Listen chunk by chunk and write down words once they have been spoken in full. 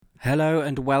Hello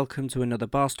and welcome to another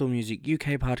Barstool Music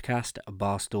UK podcast,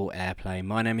 Barstool Airplay.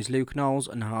 My name is Luke Knowles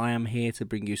and I am here to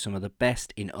bring you some of the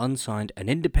best in unsigned and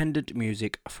independent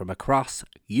music from across,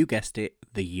 you guessed it,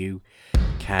 the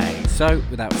UK. So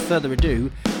without further ado,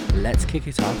 let's kick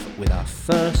it off with our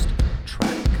first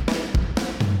track.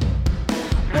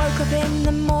 Woke up in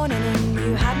the morning and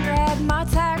you hadn't read my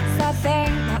text. I think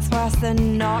that's worse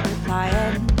than not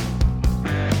replying.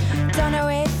 Don't know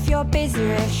if you're busy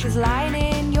or if she's lying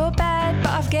in your bed, but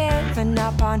I've given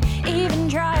up on even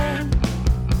trying.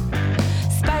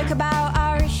 Spoke about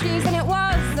our issues and it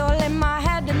was all in my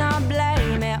head, and I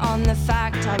blame it on the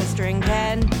fact I was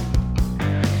drinking.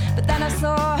 But then I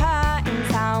saw her in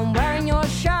town wearing your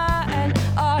shirt, and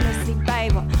honestly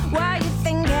babe, what were you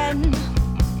thinking?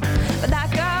 But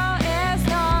that girl is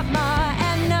not my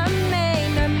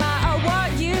enemy, no matter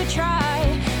what you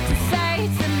try to say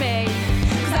to me.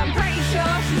 Cause I'm pretty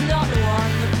sure she's not the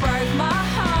one that broke my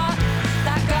heart.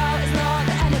 That girl is not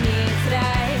the enemy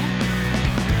today.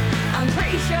 I'm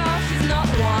pretty sure she's not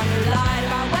the one who lied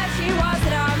about where she was,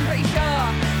 and I'm pretty sure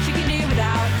she can do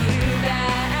without you,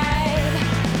 babe.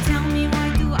 Tell me, why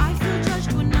do I feel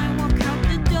judged when I walk out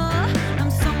the door?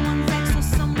 I'm someone's ex or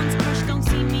someone's crush, don't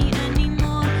see me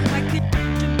anymore. I could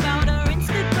about her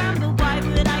Instagram, but why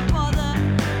would I bother?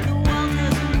 The world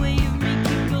has a way of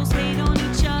making girls hate on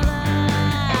each other.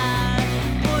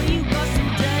 Boy, you got some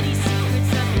dirty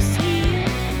secrets up your sleeve.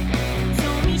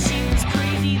 Told me she was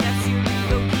crazy, that's your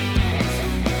ego, please.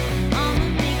 I'ma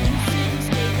make you sit and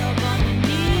stay up on your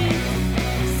knees.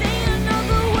 Say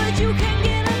another word, you can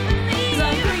get up and leave. Cause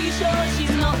I'm pretty sure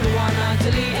she's not the one. I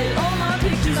deleted all my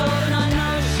pictures of, and I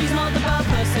know she's not the bad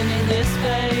person in this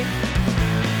fake.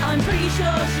 I'm pretty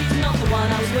sure she's not the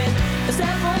one I was with for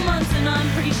several months, and I'm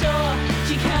pretty sure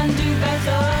she can do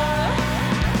better.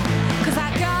 Cause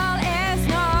that girl is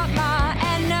not my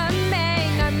enemy,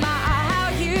 no matter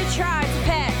how you try to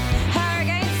pit her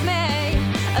against me.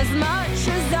 As much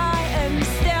as I am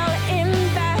still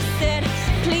invested,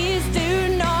 please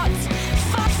do not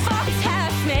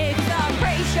test me. Cause I'm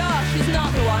pretty sure she's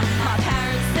not the one my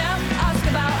parents still ask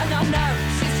about, and I know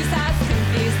she's just as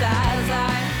confused as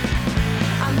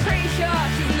I'm pretty sure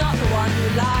she's not the one who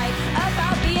lied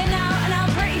about being out, and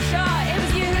I'm pretty sure it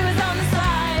was you who was on the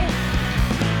slide.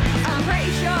 I'm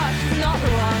pretty sure she's not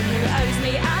the one who owes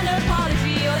me an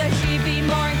apology, although she'd be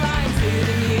more inclined to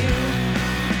than you.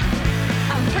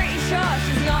 I'm pretty sure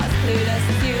she's not as clueless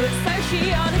as you with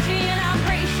sociology, and I'm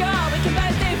pretty sure we can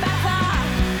both do better.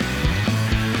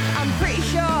 I'm pretty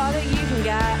sure that you can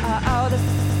get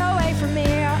the away from me.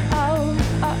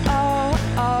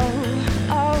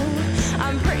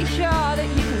 I'm pretty sure that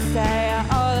you can stay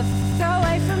the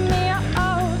away from me.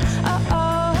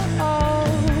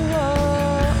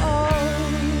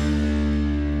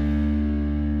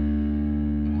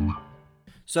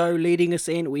 So leading us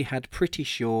in, we had Pretty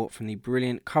Sure from the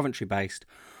brilliant Coventry-based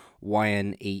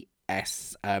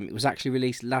YNES. It was actually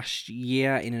released last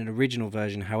year in an original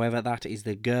version. However, that is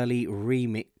the girly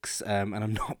remix, and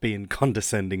I'm not being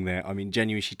condescending there. I mean,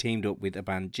 genuinely, she teamed up with a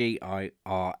band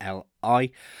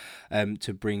GIRLI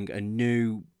to bring a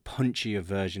new, punchier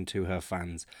version to her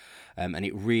fans. And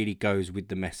it really goes with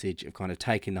the message of kind of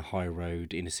taking the high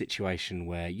road in a situation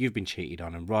where you've been cheated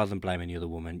on, and rather than blaming the other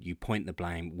woman, you point the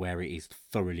blame where it is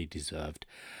thoroughly deserved.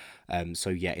 So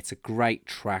yeah, it's a great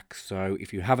track. So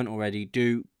if you haven't already,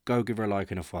 do go give her a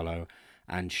like and a follow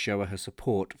and show her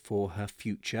support for her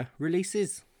future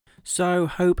releases. So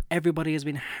hope everybody has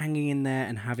been hanging in there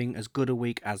and having as good a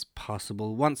week as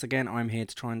possible. Once again, I'm here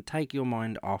to try and take your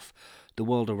mind off the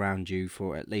world around you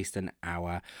for at least an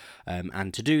hour.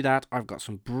 And to do that, I've got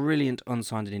some brilliant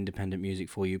unsigned and independent music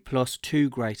for you, plus two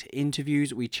great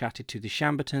interviews. We chatted to the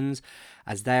Shambertons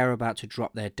as they are about to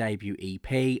drop their debut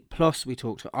EP. Plus, we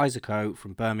talked to Isaac O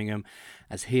from Birmingham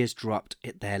as he has dropped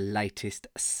their latest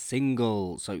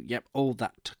single. So, yep, all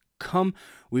that to come.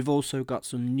 We've also got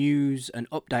some news and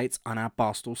updates on our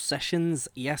Barstool sessions.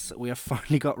 Yes, we have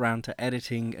finally got round to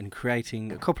editing and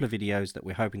creating a couple of videos that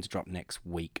we're hoping to drop next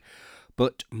week,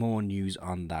 but more news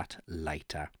on that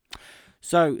later.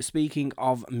 So speaking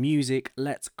of music,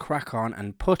 let's crack on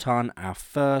and put on our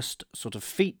first sort of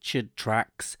featured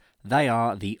tracks. They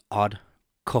are the Odd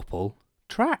Couple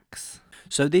tracks.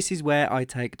 So this is where I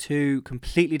take two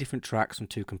completely different tracks from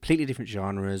two completely different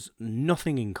genres,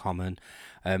 nothing in common.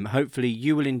 Hopefully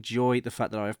you will enjoy the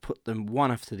fact that I've put them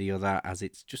one after the other, as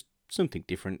it's just something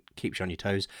different, keeps you on your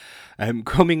toes.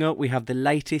 Coming up, we have the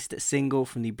latest single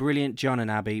from the brilliant John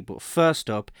and Abby, but first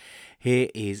up, here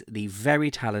is the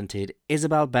very talented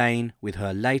Isabel Bain with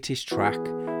her latest track,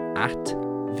 At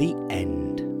the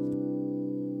End.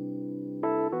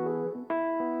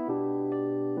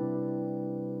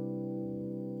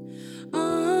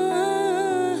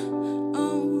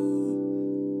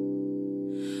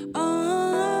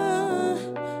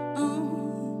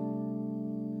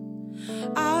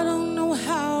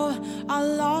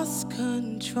 lost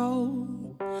control.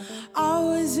 I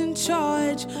was in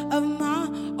charge of my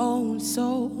own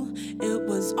soul. It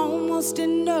was almost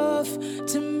enough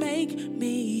to make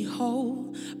me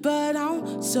whole, but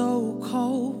I'm so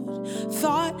cold.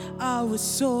 Thought I was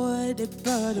sorted,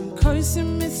 but I'm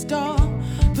cursing missed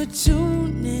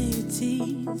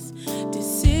opportunities.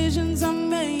 Decisions I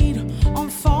made on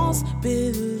false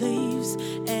beliefs,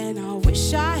 and I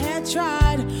wish I had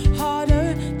tried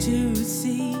harder to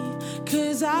see.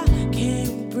 'Cause I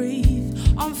can't breathe,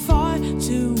 I'm far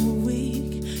too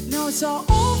weak. Now it's all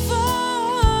over.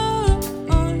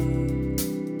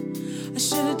 I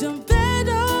should have done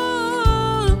better.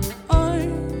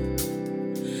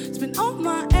 Spent all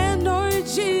my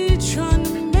energy trying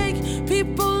to make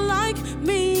people like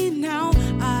me. Now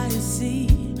I see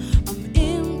I'm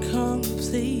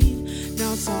incomplete.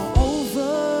 Now it's all over.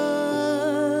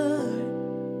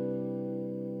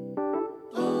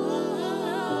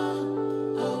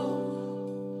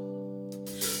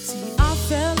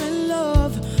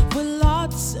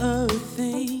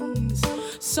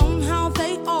 Somehow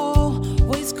they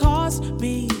always caused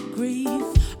me grief.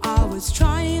 I was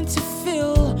trying to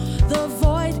fill the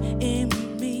void in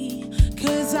me,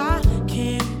 'cause I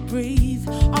can't breathe,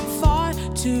 I'm far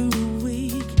too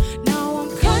weak. Now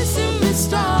I'm cursing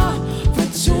missed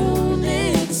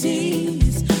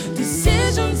opportunities.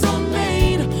 Decisions are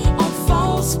made on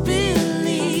false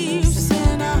beliefs,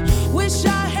 and I wish I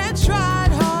had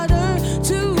tried harder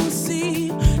to see.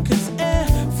 'Cause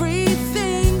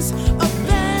everything's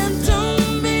abandoned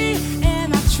me, and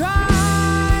I tried.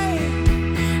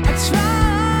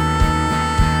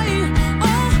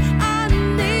 Oh, I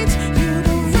need you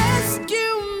to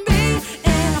rescue me,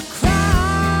 and I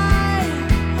cry.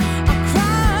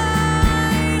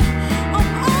 I'm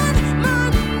on my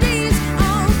knees,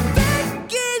 I'm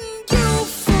begging you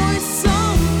for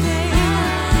something,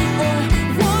 or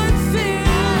one thing,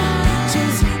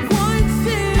 just one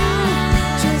thing,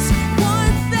 just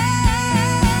one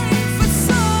thing, for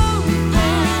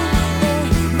something, or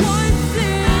one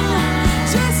thing,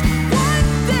 just one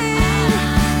thing,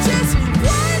 just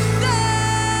one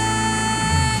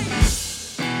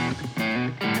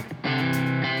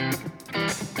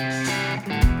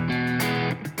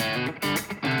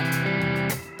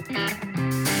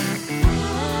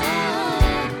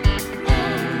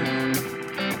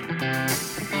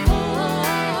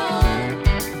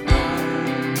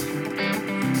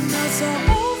Now it's all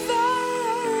over.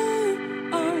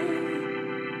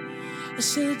 I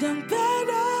should have done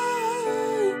better.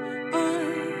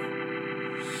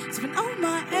 Spent all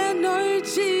my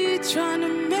energy trying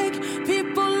to make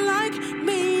people like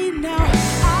me. Now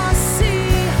I see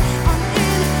I'm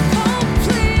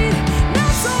incomplete. Now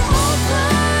it's all over.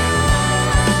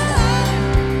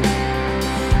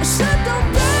 I should have done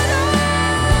better.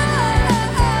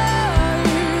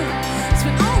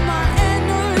 Spent all my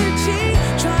energy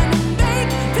trying to make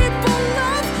people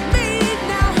love me.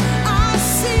 Now I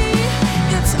see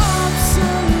it's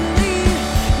obsolete.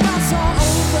 Now it's all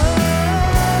over.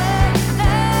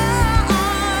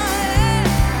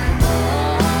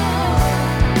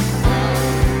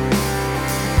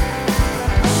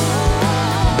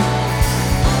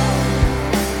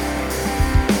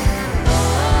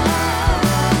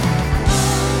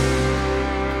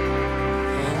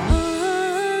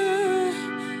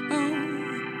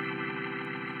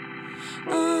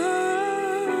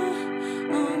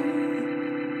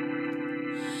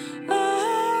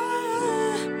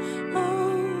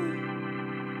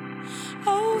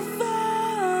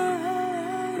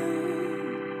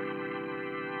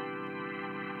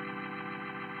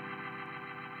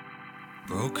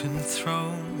 Broken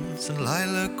thrones and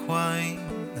lilac wine,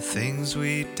 the things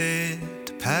we did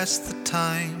to pass the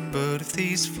time. But if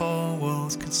these four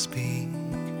walls could speak,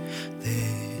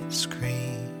 they'd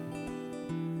scream.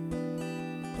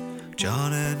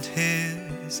 John and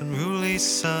his unruly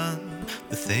son,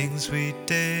 the things we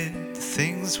did, the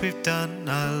things we've done.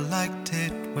 I liked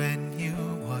it when you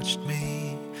watched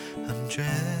me undress.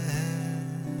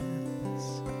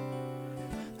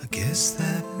 I guess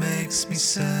that makes me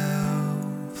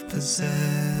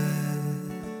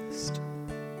self-possessed.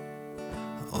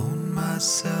 I own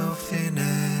myself in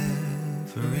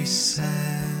every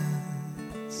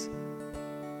sense.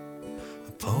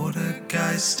 A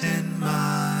poltergeist in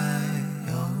my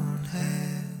own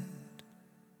head.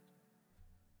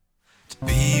 To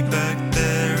be back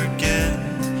there again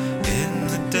in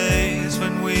the days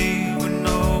when we were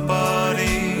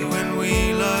nobody, when we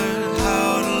learned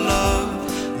how to love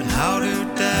and how to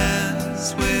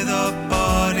dance with our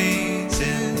bodies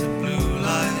in the blue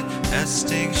light,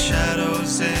 casting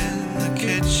shadows in the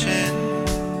kitchen.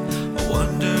 I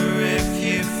wonder if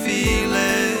you feel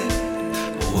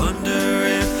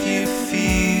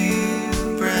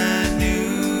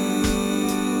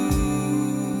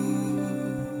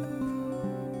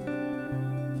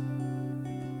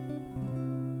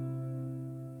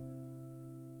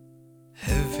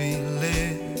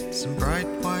days and bright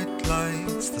white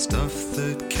lights, the stuff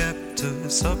that kept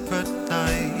us up at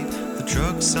night. The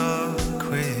drugs are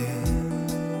queer,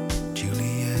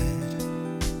 Juliet.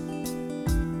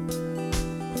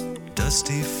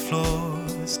 Dusty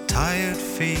floors, tired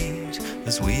feet,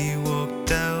 as we walk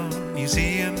down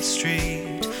Museum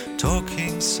Street,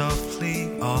 talking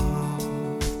softly of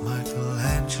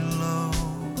Michelangelo.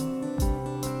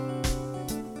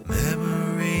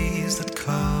 Memories that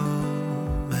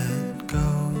come and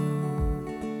go,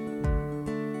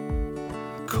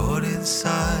 caught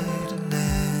inside an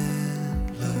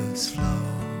endless flow.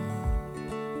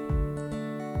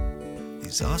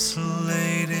 These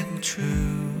oscillating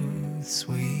truths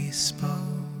we spoke.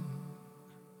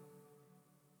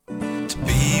 To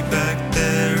be back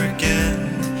there again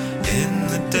in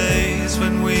the days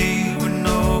when we were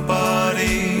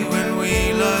nobody, when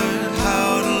we learned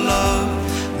how to love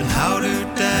and how to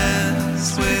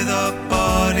dance with our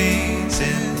bodies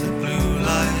in the blue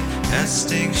light,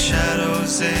 casting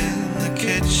shadows in the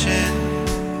kitchen.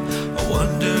 I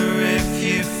wonder if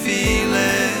you feel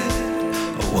it,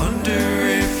 I wonder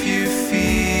if you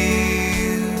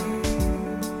feel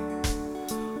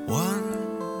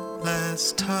one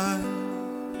last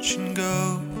touch and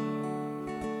go.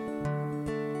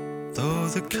 Though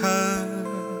the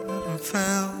curtain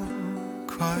fell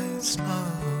quite slow,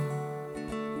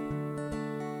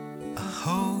 I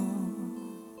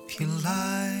hope you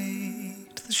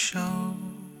liked the show.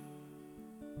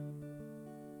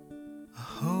 I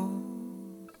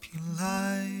hope you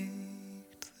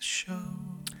liked the show.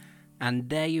 And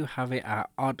there you have it, our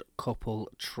Odd Couple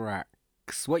tracks.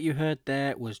 What you heard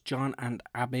there was John and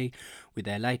Abby with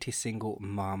their latest single,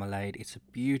 Marmalade. It's a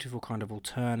beautiful kind of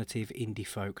alternative indie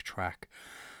folk track.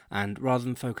 And rather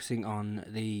than focusing on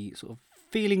the sort of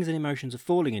feelings and emotions of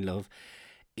falling in love,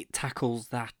 it tackles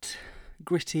that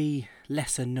gritty,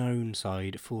 lesser known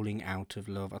side, falling out of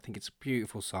love. I think it's a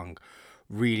beautiful song.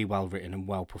 Really well written and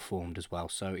well performed as well.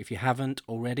 So if you haven't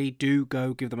already, do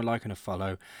go give them a like and a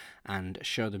follow and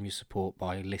show them your support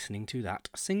by listening to that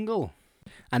single.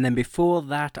 And then before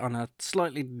that, on a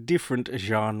slightly different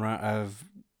genre of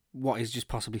what is just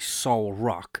possibly soul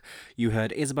rock, you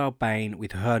heard Isabel Bain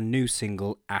with her new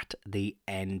single, At the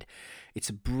End.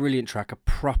 It's a brilliant track, a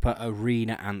proper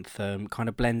arena anthem, kind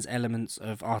of blends elements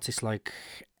of artists like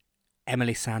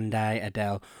Emily Sandé,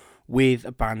 Adele,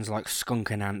 with bands like Skunk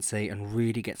Anansie, and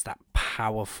really gets that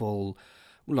powerful,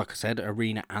 like I said,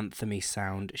 arena anthem-y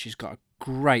sound. She's got a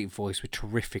great voice with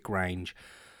terrific range.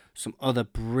 Some other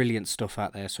brilliant stuff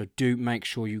out there, so do make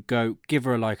sure you go give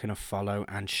her a like and a follow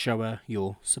and show her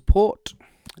your support.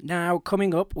 Now,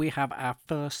 coming up, we have our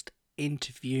first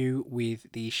interview with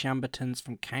the Shambertons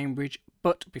from Cambridge,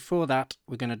 but before that,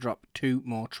 we're going to drop 2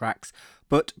 more tracks.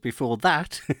 But before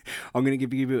that, I'm going to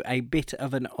give you a bit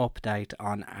of an update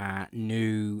on our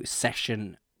new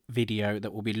session video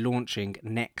that will be launching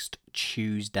next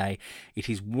Tuesday. It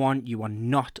is one you are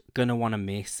not going to want to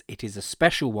miss. It is a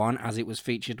special one as it was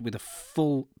featured with a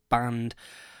full band,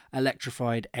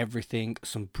 electrified everything,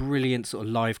 some brilliant sort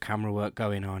of live camera work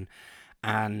going on,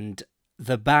 and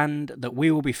the band that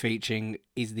we will be featuring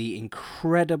is the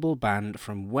incredible band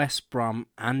from West Brom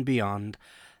and beyond.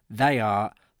 They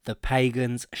are the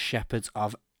Pagans Shepherds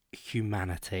of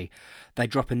Humanity. They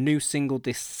drop a new single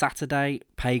this Saturday,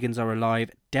 Pagans Are Alive.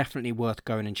 Definitely worth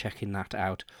going and checking that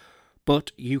out.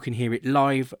 But you can hear it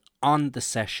live on the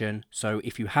session, so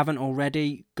if you haven't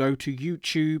already, go to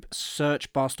YouTube,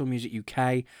 search Barstool Music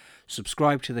UK,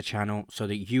 subscribe to the channel so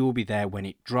that you will be there when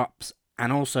it drops.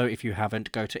 And also, if you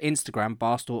haven't, go to Instagram,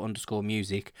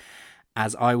 Barstool_music,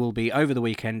 as I will be over the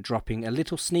weekend dropping a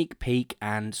little sneak peek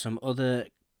and some other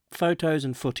photos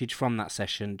and footage from that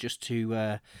session just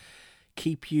to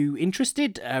keep you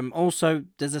interested. Also,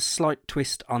 there's a slight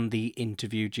twist on the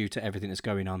interview due to everything that's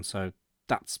going on, so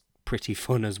that's pretty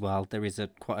fun as well. There is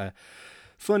quite a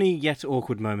funny yet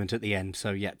awkward moment at the end,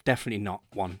 so yeah, definitely not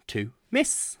one to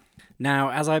miss. Now,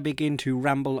 as I begin to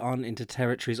ramble on into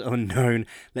territories unknown,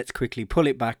 let's quickly pull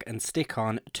it back and stick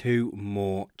on 2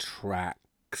 more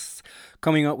tracks.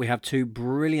 Coming up, we have 2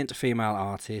 brilliant female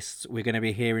artists. We're going to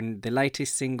be hearing the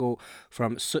latest single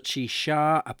from Suchi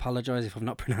Shah. Apologise if I've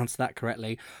not pronounced that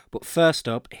correctly. But first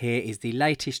up, here is the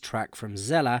latest track from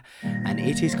Zella, and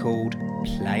it is called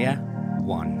Player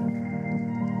One.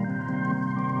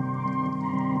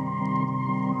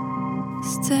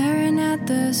 Staring at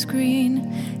the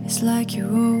screen, it's like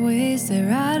you're always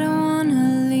there. I don't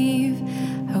wanna leave.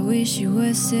 I wish you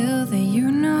were still there. You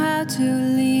know how to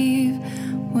leave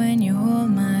when you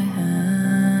hold my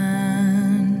hand.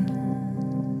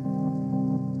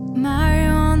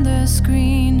 Mario on the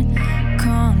screen,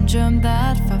 can't jump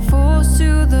that far, falls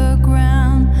to the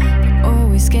ground.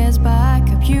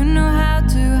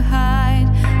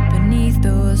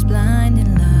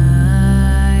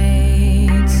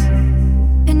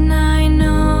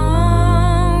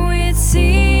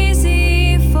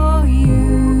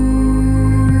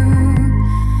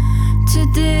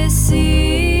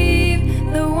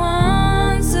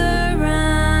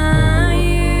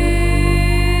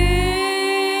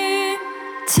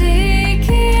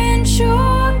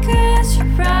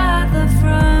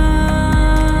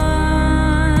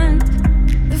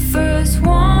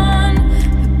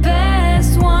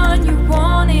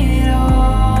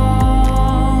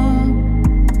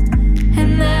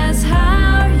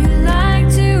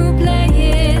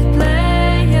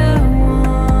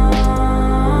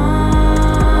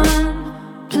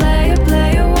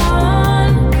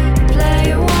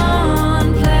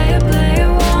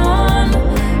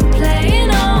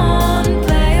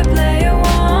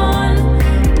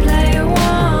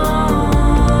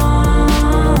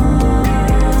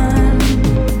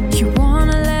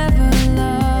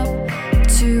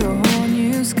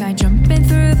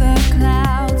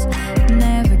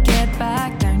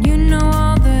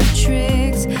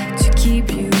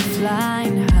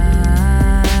 flying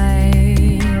high.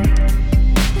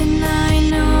 And I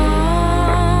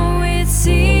know it's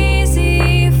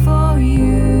easy for you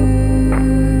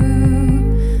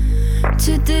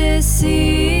to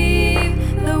deceive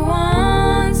the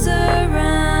ones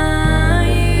around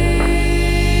you.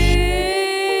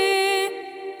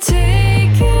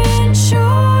 Taking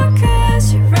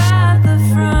shortcuts, you're at the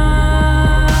front.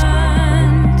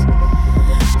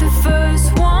 The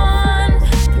first one,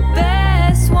 the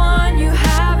best one, you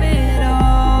have it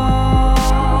all.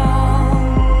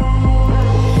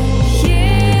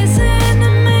 Years in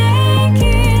the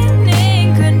making,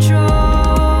 in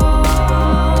control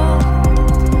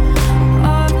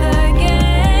of the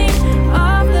game,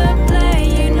 of the play,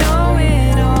 you know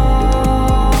it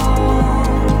all.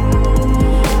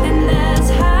 And that's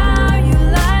how you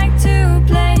like to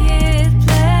play it,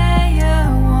 player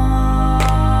one.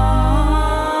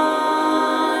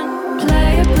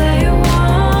 Player, player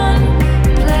one.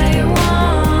 Player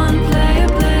one, player,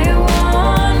 player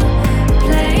one.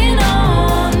 Playing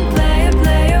on, player,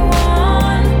 player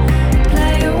one.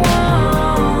 Player one.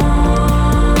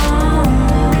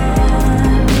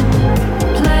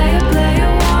 Player,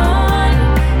 player one.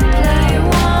 Player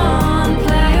one,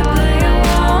 player, player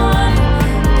one.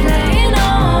 Playing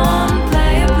on,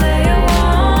 player, player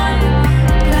one.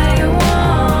 Player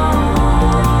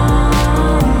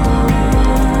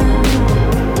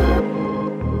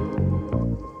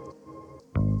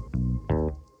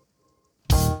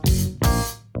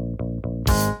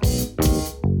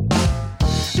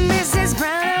Mrs.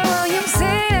 Brown, will you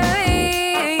say to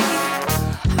me,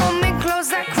 hold me close,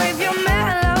 I crave your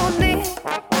melody.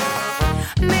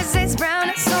 Mrs. Brown,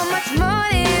 it's so much more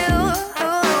to you,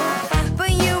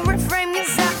 but you reframe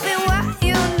exactly what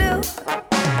you do.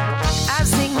 I've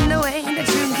seen the way that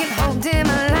you can hold him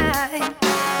alive.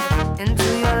 Into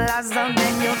your lies,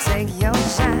 then you'll take your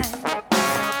shine.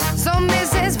 So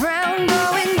Mrs. Brown, go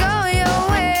and go your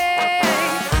way,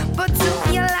 but to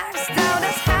your lifestyle,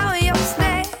 that's how you'll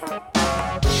stay.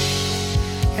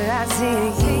 I see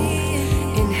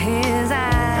in his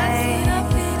eyes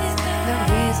the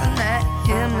reason that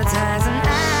hypnotizing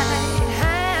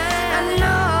I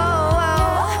know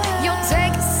you'll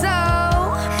take it so,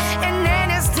 and then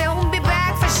you'll still be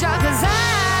back for sure. 'Cause I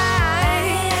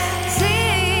see,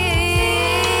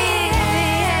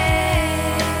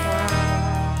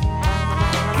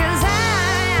 'cause I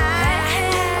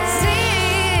see.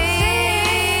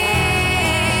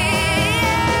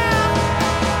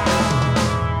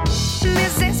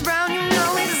 Mrs. Brown, you know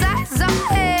his eyes are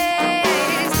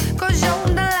haze, 'cause you're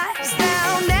the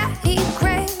lifestyle that he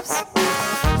craves.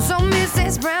 So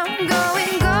Mrs. Brown, go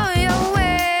and go your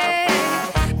way,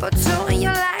 but to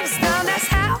your lifestyle, that's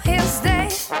how he'll stay.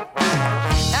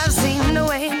 I've seen the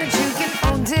way that you can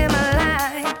hold him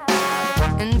alive.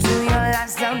 Into your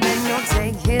lifestyle, then you'll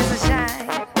take his shine.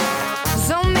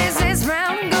 So Mrs.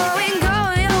 Brown, go and go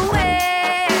your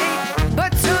way,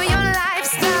 but to your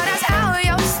lifestyle, that's how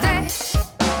you'll stay.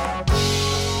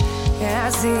 Yeah, I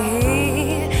see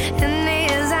in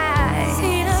his eyes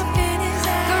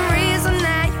the reason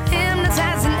that you're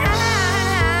hypnotizing.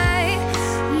 I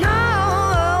know,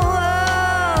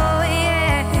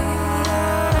 yeah,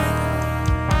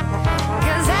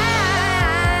 'cause I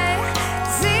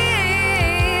see,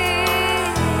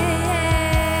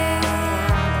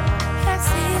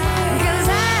 because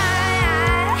I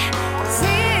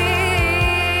see.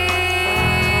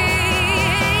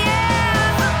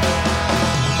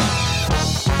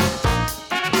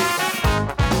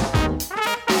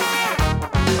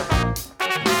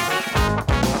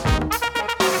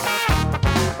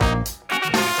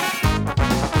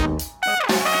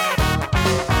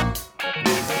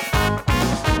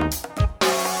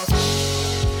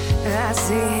 I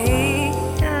see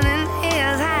in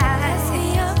his eyes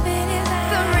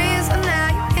the reason now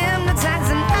you're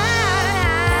hypnotizing. I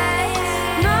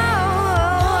know,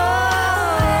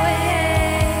 yeah,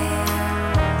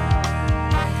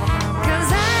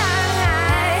 'cause I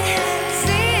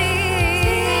see,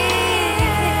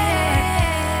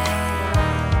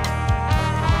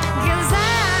 'cause I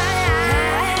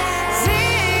see.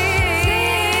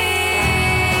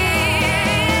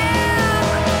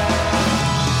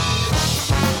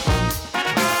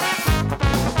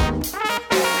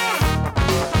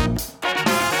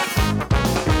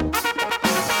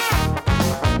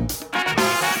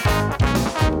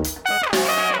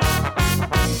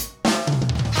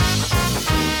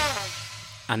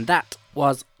 And that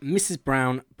was Mrs.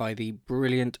 Brown by the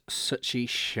brilliant Suchi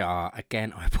Shah.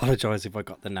 Again, I apologise if I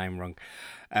got the name wrong.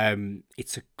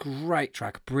 It's a great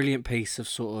track, brilliant piece of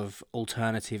sort of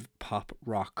alternative pop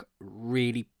rock,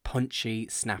 really punchy,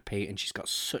 snappy, and she's got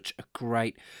such a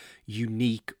great,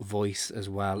 unique voice as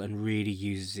well, and really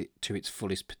uses it to its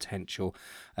fullest potential.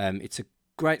 It's a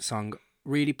great song,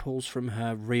 really pulls from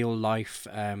her real life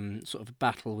sort of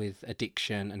battle with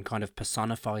addiction and kind of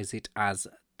personifies it as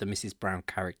the Mrs. Brown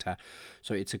character.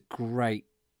 So it's a great,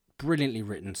 brilliantly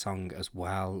written song as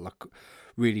well. Like,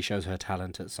 really shows her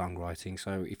talent at songwriting.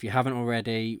 So if you haven't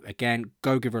already, again,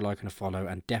 go give her a like and a follow,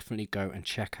 and definitely go and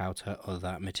check out her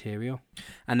other material.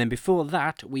 And then before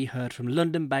that, we heard from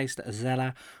London-based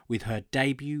Zella with her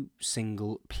debut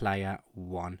single Player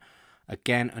One.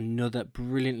 Again, another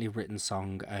brilliantly written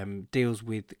song. Deals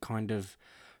with kind of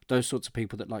those sorts of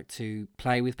people that like to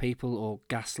play with people, or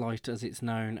gaslight as it's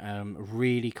known.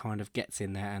 Really kind of gets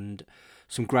in there, and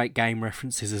some great game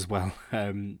references as well.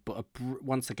 But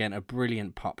once again, a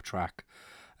brilliant pop track.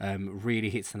 Really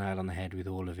hits the nail on the head with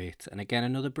all of it. And again,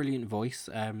 another brilliant voice.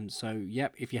 So,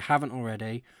 yep, if you haven't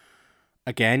already,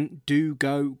 again, do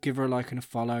go give her a like and a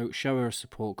follow. Show her a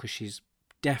support, because she's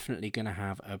definitely going to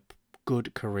have a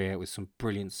good career with some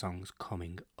brilliant songs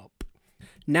coming up.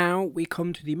 Now we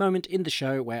come to the moment in the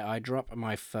show where I drop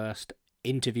my first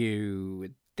interview.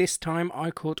 This time I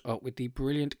caught up with the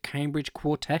brilliant Cambridge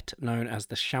quartet known as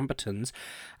the Shambertons,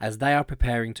 as they are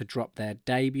preparing to drop their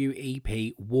debut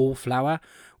EP Wallflower,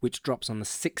 which drops on the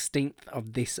 16th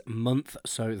of this month,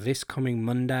 so this coming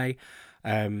Monday.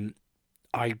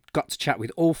 I got to chat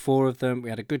with all four of them. We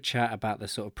had a good chat about the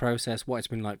sort of process, what it's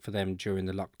been like for them during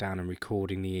the lockdown and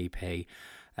recording the EP.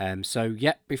 So,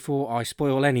 before I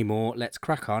spoil any more, let's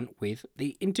crack on with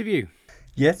the interview.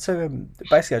 Yeah, so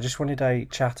basically I just wanted a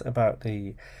chat about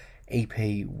the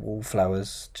EP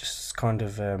Wallflowers, just kind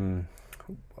of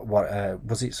what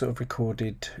was it sort of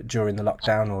recorded during the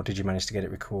lockdown, or did you manage to get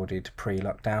it recorded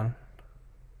pre-lockdown?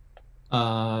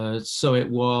 So it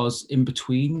was in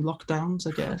between lockdowns,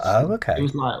 I guess. Oh, okay. It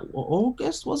was like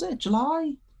August, was it?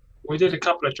 July? We did a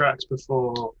couple of tracks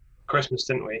before Christmas,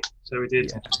 didn't we? So we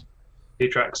did a few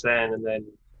tracks then, and then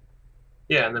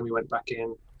we went back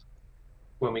in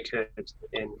when we could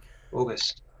in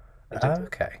August.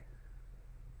 Okay.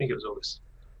 I think it was August.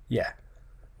 Yeah.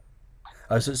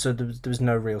 Oh, so there was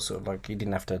no real sort of, like, you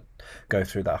didn't have to go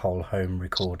through that whole home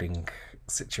recording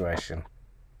situation.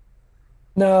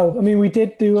 No, I mean, we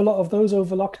did do a lot of those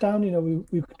over lockdown. You know,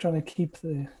 we were trying to keep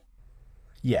the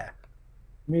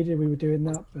media. We were doing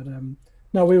that, but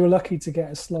no, we were lucky to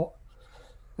get a slot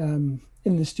in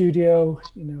the studio.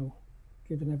 You know,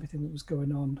 given everything that was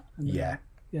going on, and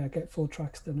get 4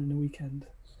 tracks done in a weekend.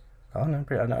 Oh no,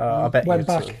 I bet went you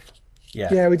back.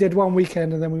 Sort of, we did one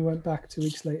weekend, and then we went back 2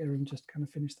 weeks later and just kind of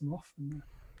finished them off. And,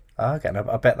 okay, and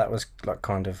I bet that was like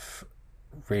kind of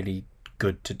really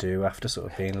good to do after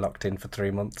sort of being locked in for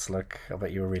 3 months. Like, I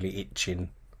bet you were really itching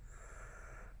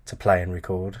to play and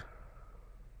record.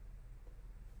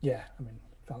 Yeah, I mean,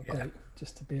 it felt great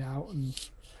just to be out and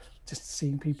just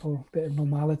seeing people, a bit of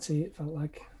normality, it felt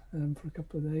like, for a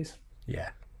couple of days. Yeah.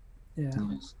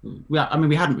 Nice. I mean,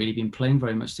 we hadn't really been playing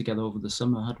very much together over the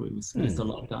summer, had we, with the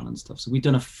lockdown and stuff. So we'd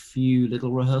done a few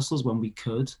little rehearsals when we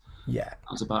could. Yeah.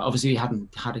 That was about, obviously we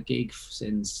hadn't had a gig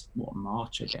since,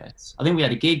 March, I guess. I think we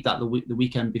had a gig that the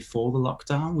weekend before the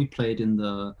lockdown. We played in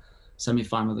the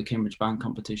semi-final of the Cambridge Band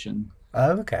competition.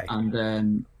 Oh, okay.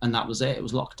 And that was it. It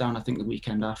was lockdown, I think, the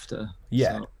weekend after.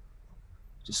 Yeah. So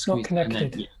just not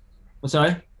connected. Then,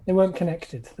 sorry? They weren't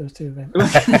connected, those two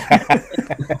events.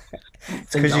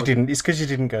 It's because you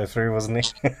didn't go through, wasn't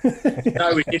it?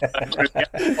 No, we did go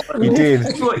through. You did.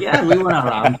 Yeah, we went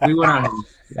around.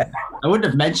 Yeah. I wouldn't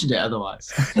have mentioned it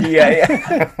otherwise.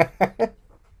 Yeah.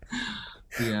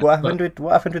 Yeah. What happened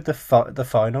with the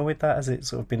final with that? Has it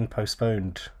sort of been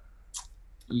postponed?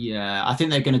 Yeah, I think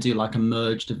they're going to do like a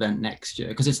merged event next year,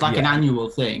 because it's like an annual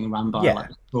thing run by like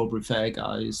the Strawberry Fair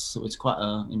guys. So it's quite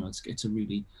a, it's a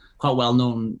really quite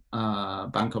well-known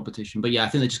band competition. But yeah, I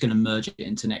think they're just going to merge it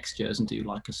into next year's and do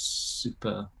like a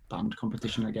super band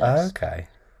competition, I guess. Okay.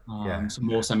 Some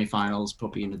more semi-finals,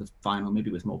 probably into the final,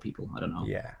 maybe with more people. I don't know.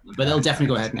 Yeah. But they'll definitely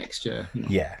go ahead next year.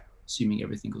 Yeah. Assuming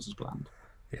everything goes as planned.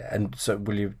 Yeah, and so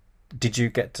did you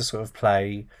get to sort of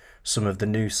play some of the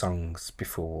new songs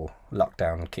before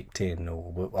lockdown kicked in,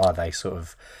 or are they sort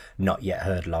of not yet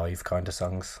heard live kind of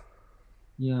songs?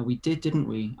 Yeah, we did, didn't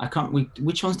we?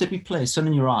 Which ones did we play? Sun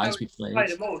in Your Eyes we played. We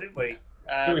played them all, didn't we?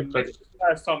 The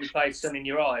first time we played Sun in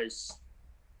Your Eyes,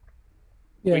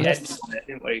 we ended on it,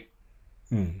 didn't we?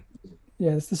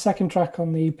 Yeah, it's the second track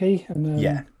on the EP,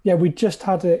 and we just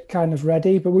had it kind of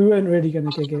ready, but we weren't really going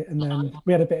to gig it, and then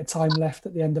we had a bit of time left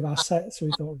at the end of our set, so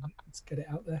we thought, let's get it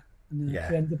out there, and we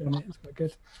ended on it. It's quite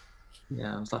good.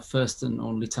 Yeah, it was like first and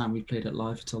only time we played it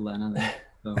live until then, I think.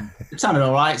 So, it sounded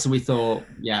all right, so we thought,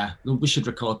 yeah, we should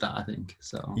record that, I think.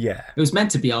 So yeah, it was meant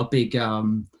to be our big. I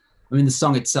mean, the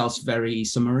song itself's very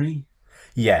summery.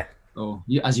 Yeah. Oh,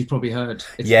 as you've probably heard.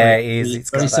 It is. It's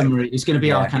very summery. It's going to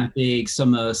be our kind of big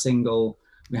summer single.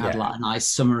 We had like a nice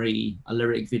summery, a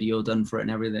lyric video done for it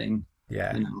and everything.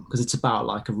 Yeah. You know, because it's about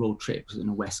like a road trip in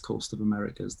the west coast of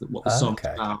America. Is what the song's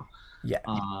about. Yeah.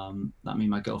 That me and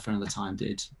my girlfriend at the time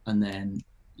did, and then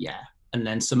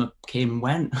summer came and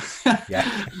went.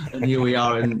 Yeah. And here we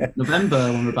are in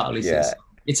November when we're about to release it.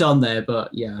 It's on there, but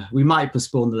yeah, we might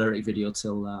postpone the lyric video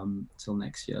till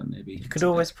next year, maybe. You could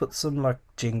always put some like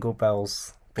jingle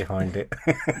bells behind it.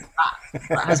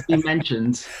 that has been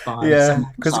mentioned by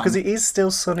because it is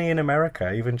still sunny in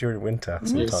America even during winter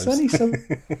sometimes. It's sunny.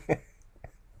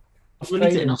 We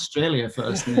need it in Australia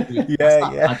first. Maybe.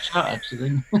 Yeah. I'd shout,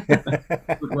 actually.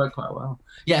 It would work quite well.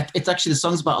 Yeah, it's actually the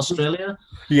song's about Australia.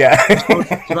 Yeah.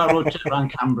 It's about road trip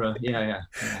around Canberra. Yeah.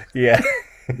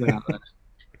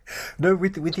 No,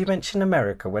 with you mentioning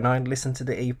America, when I listened to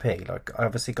the EP, like I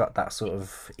obviously got that sort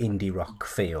of indie rock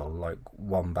feel, like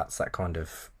Wombats, that kind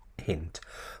of hint.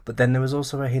 But then there was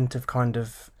also a hint of kind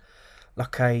of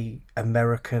like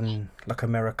Americana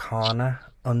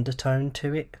undertone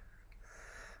to it.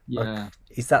 Yeah. Like,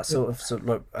 is that sort of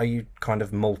like, are you kind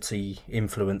of multi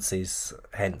influences,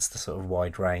 hence the sort of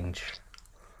wide range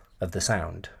of the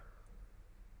sound?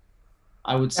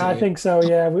 I would say. I think so.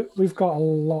 Yeah, we've got a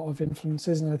lot of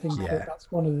influences, and I think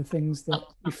that's one of the things that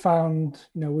we found.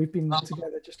 You know, we've been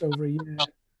together just over a year.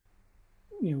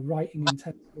 You know, writing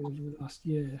intensely over the last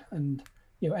year, and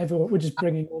you know, we're just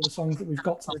bringing all the songs that we've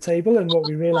got to the table. And what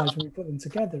we realised when we put them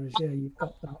together is, you've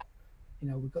got that. You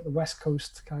know, we've got the West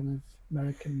Coast kind of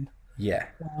American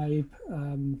vibe.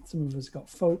 Some of us got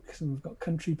folk, some have got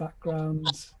country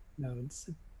backgrounds. You know,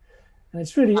 and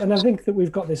it's really, and I think that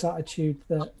we've got this attitude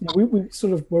that, you know, we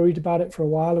sort of worried about it for a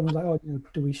while, and we're like, oh, you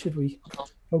know, should we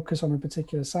focus on a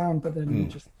particular sound? But then we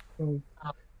just, well,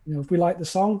 you know, if we like the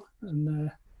song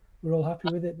and we're all happy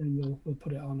with it, then we'll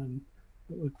put it on, and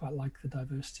we quite like the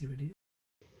diversity really.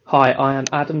 Hi, I am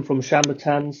Adam from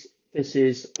Shambatans. This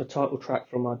is the title track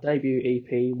from our debut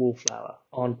EP, Wallflower,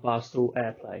 on Barstool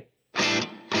Airplay.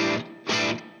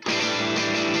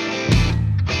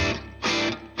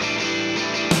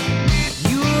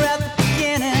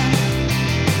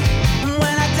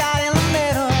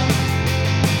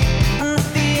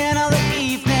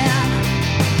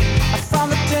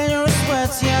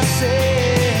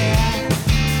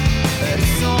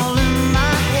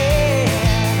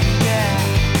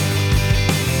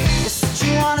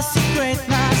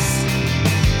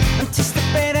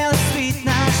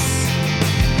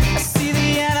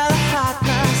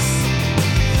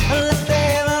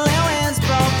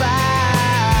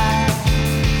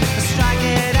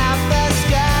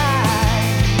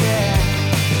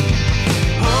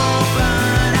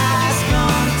 Open eyes,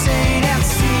 contain and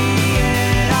see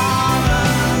it all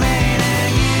remain.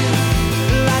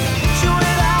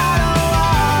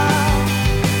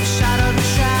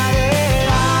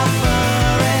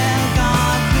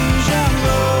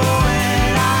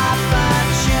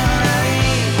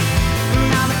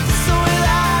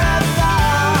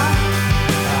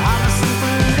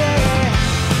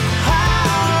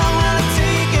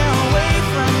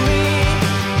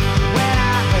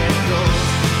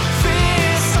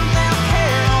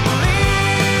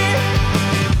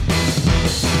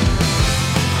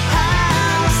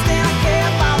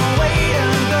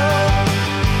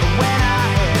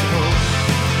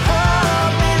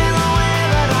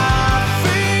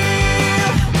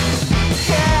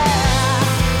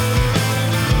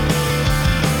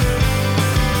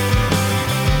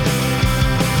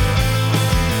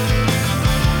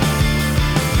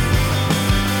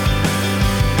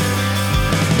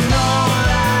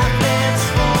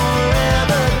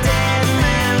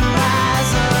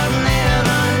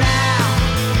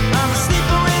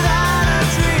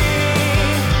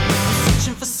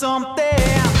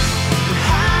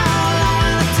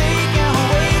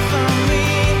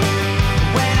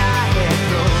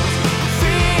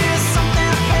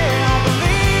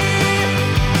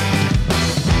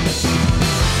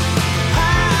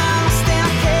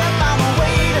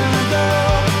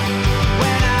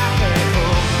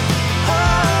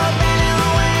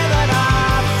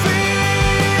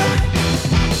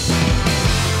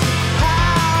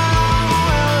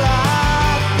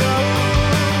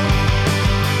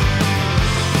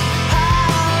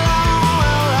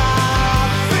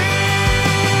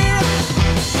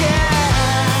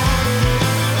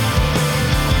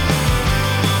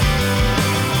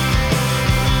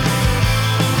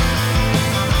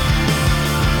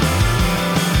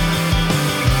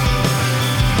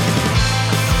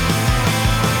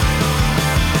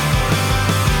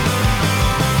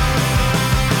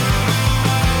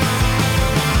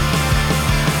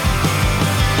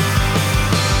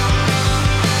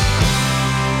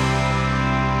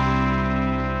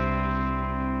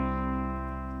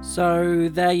 So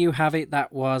there you have it.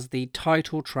 That was the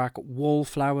title track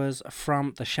Wallflowers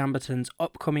from the Shambertons'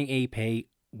 upcoming EP,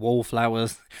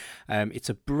 Wallflowers. It's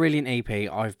a brilliant EP.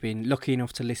 I've been lucky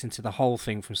enough to listen to the whole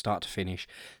thing from start to finish.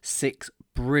 6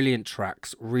 brilliant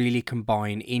tracks really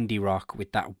combine indie rock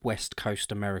with that West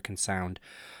Coast American sound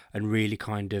and really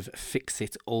kind of fix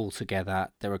it all together.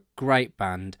 They're a great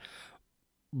band.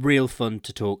 Real fun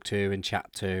to talk to and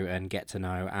chat to and get to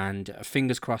know, and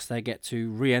fingers crossed they get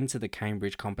to re-enter the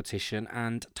Cambridge competition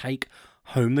and take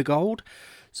home the gold.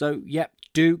 So yep,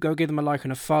 do go give them a like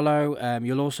and a follow.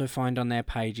 You'll also find on their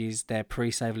pages their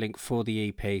pre-save link for the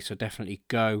EP, so definitely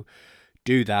go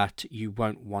do that. You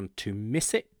won't want to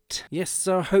miss it. Yes,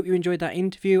 so I hope you enjoyed that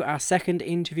interview. Our second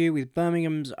interview with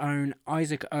Birmingham's own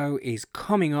Isaac O is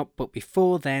coming up, but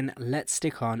before then, let's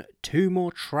stick on 2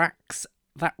 more tracks.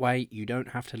 That way you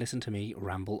don't have to listen to me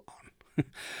ramble on.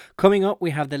 Coming up,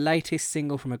 we have the latest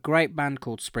single from a great band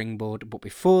called Springboard, but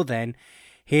before then,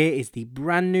 here is the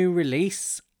brand new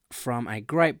release from a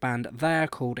great band. They are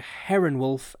called Heron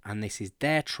Wolf, and this is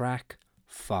their track,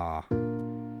 Far.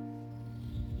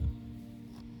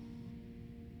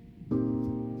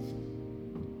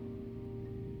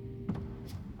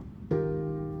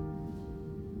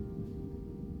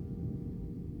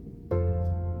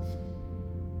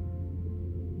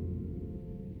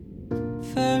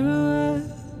 Farewell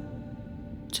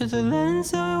to the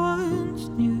lands I once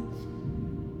knew,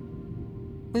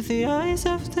 with the eyes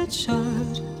of the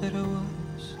child that I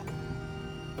was.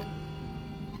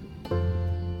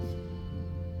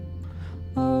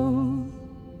 Oh,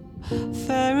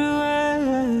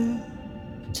 farewell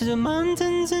to the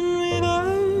mountains and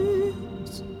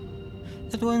rivers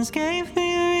that once gave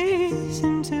me a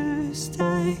reason to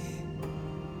stay.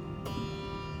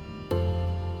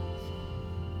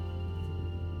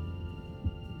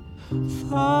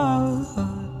 Far,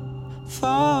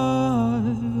 far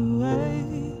away,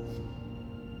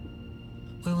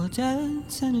 we will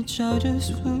dance in each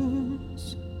other's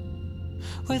wounds,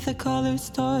 with the colored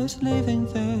stars leaving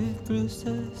their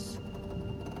bruises.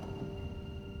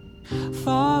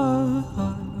 Far,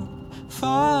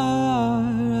 far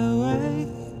away,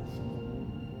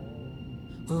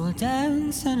 we will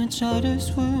dance in each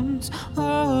other's wounds,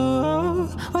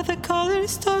 oh, with the colored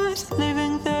stars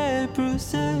leaving their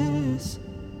bruises.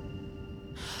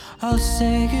 I'll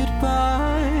say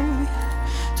goodbye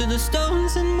to the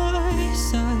stones in my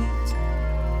sight,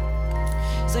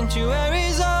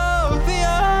 sanctuaries of the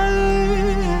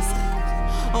earth.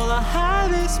 All I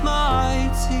have is my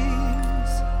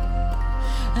tears,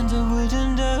 and a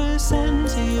wooden descent,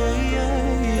 yeah,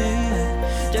 yeah,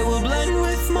 yeah. They will blend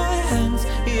with my hands,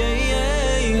 yeah,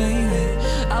 yeah, yeah,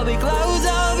 yeah. I'll be clouds,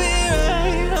 I'll be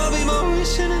rain, I'll be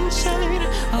motion and shine.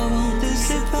 I won't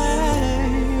dissipate.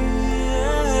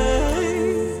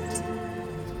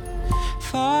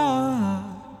 Far,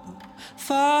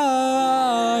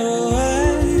 far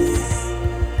away,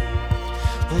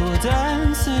 we'll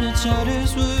dance in each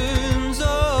other's wounds,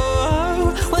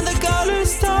 oh, when the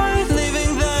colors start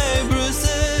leaving their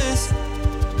bruises.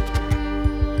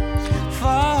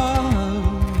 Far,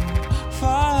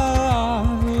 far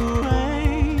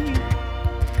away,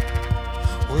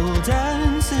 we'll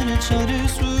dance in each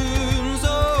other's wounds,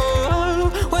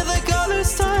 oh, when the colors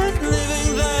start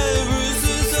leaving their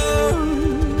bruises, oh.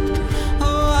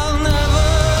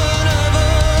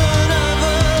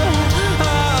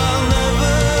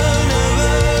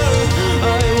 I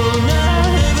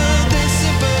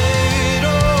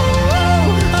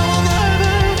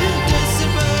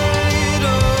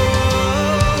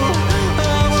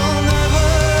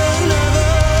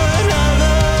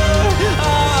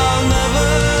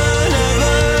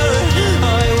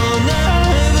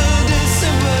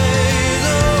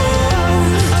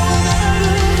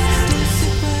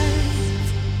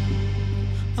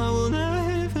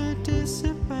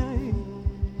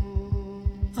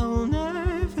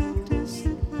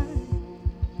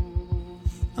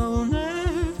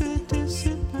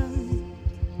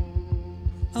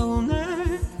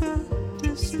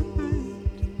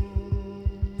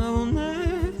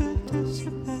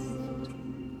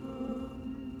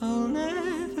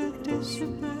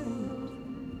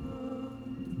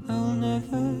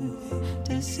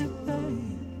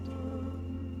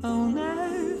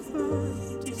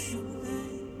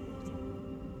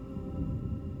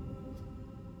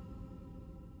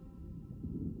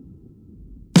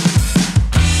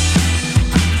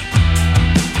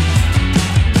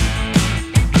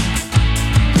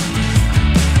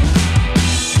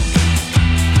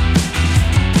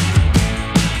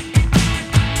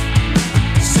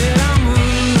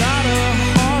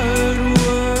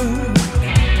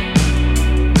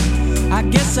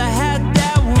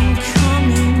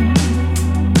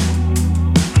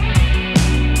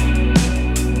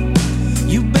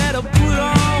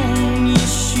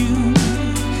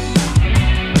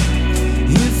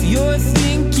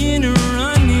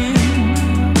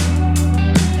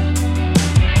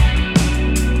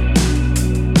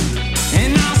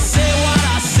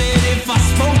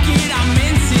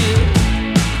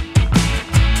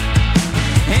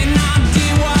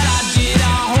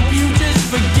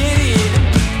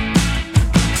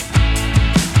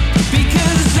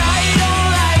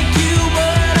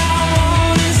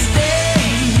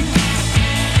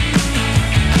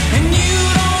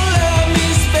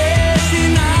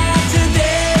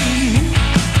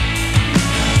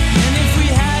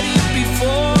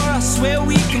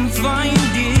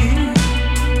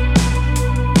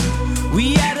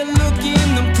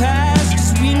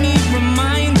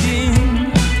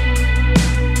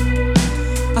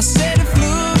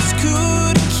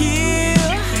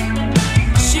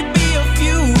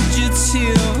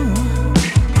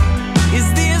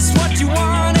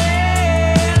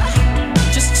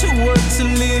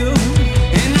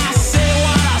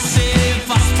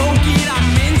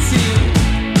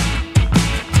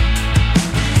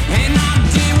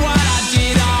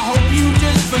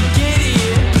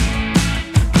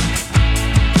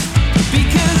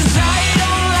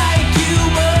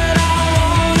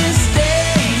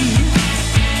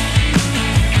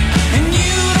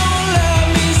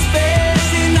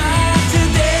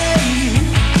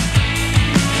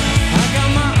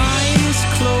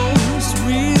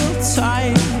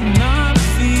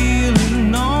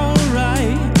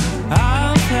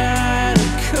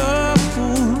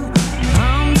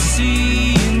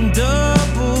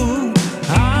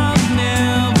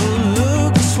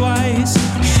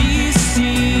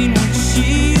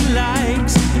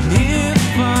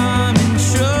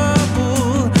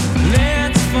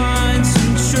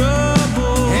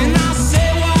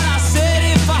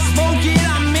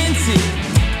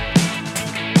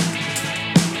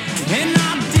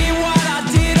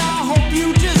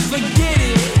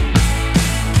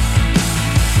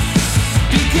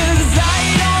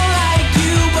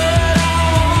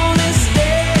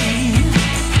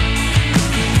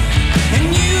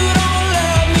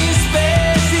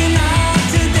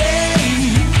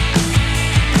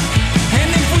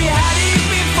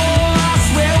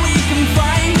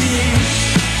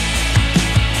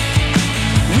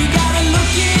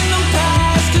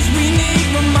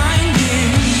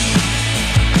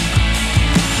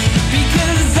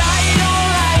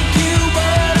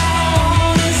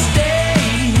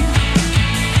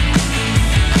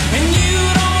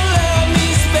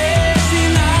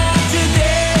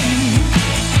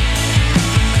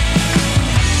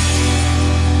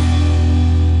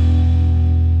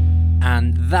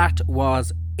that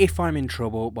was If I'm in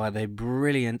Trouble by the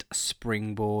brilliant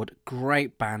Springboard.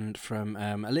 Great band from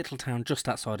a little town just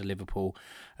outside of Liverpool.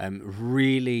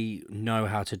 Really know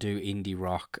how to do indie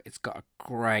rock. It's got a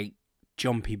great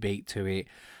jumpy beat to it,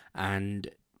 and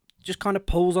just kind of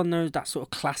pulls on that sort of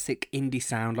classic indie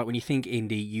sound. Like when you think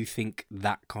indie, you think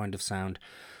that kind of sound.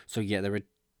 So yeah, they're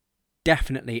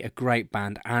definitely a great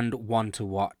band and one to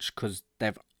watch, because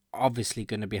they're obviously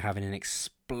going to be having an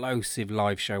explosive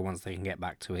live show once they can get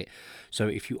back to it. So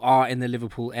if you are in the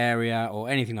Liverpool area or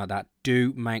anything like that,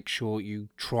 do make sure you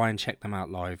try and check them out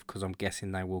live, because I'm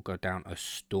guessing they will go down a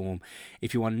storm.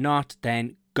 If you are not,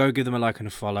 then go give them a like and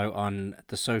a follow on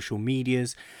the social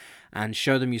medias and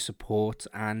show them your support,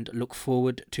 and look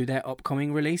forward to their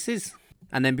upcoming releases.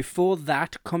 And then before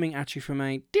that, coming at you from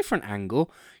a different angle,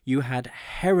 you had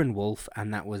Heron Wolf,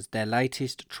 and that was their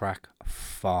latest track,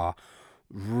 Far.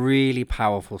 Really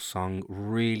powerful song,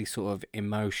 really sort of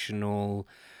emotional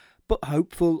but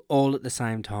hopeful all at the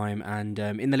same time. And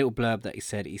in the little blurb that he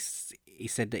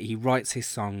said that he writes his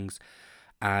songs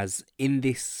as, in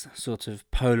this sort of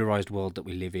polarized world that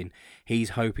we live in,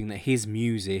 he's hoping that his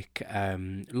music,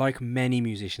 like many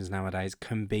musicians nowadays,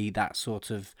 can be that sort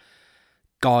of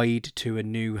guide to a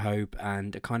new hope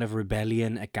and a kind of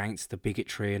rebellion against the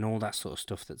bigotry and all that sort of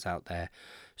stuff that's out there.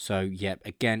 So yeah,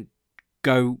 again,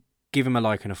 go give him a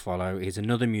like and a follow. He's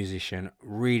another musician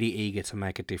really eager to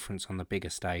make a difference on the bigger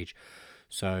stage.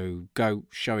 So go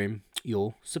show him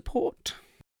your support.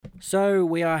 So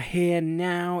we are here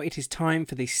now. It is time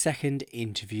for the second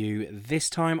interview. This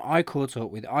time I caught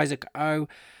up with Isaac O,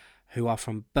 who are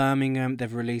from Birmingham.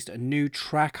 They've released a new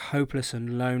track, Hopeless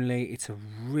and Lonely. It's a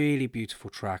really beautiful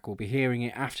track. We'll be hearing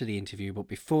it after the interview, but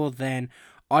before then,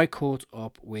 I caught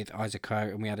up with Isaac O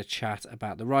and we had a chat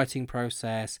about the writing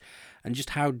process and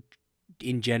just how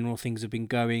in general things have been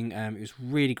going. It was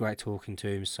really great talking to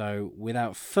him. So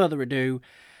without further ado,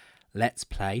 let's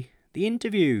play the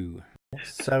interview.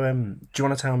 So do you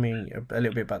want to tell me a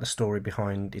little bit about the story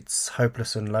behind It's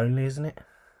Hopeless and Lonely, isn't it?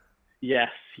 Yes,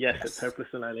 it's Hopeless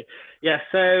and Lonely. Yeah,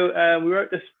 so we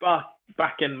wrote this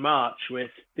back in March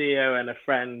with Theo and a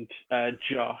friend,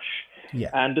 Josh. Yeah.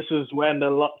 And this was when the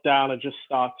lockdown had just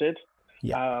started.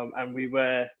 Yeah. And we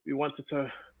wanted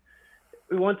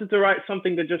to write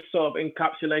something that just sort of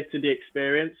encapsulated the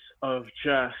experience of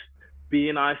just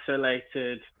being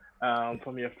isolated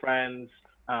from your friends,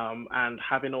 and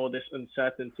having all this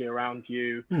uncertainty around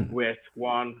you with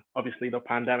one, obviously the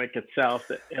pandemic itself,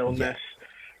 the illness,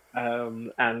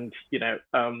 and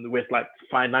with like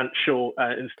financial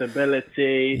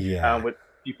instability, with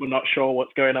people not sure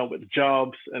what's going on with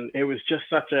jobs, and it was just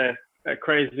such a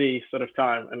crazy sort of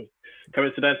time. And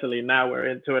coincidentally, now we're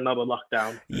into another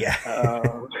lockdown.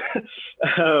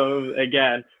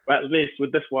 Again, but at least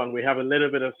with this one, we have a little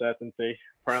bit of certainty.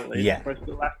 Apparently, for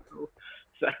the last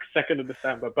 2nd of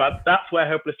December. But that's where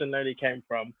Hopeless and Lonely came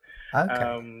from.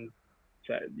 Okay.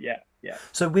 So yeah.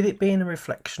 So with it being a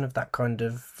reflection of that kind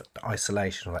of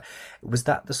isolation, was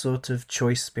that the sort of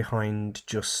choice behind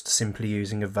just simply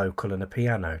using a vocal and a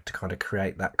piano to kind of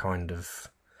create that kind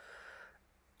of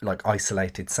like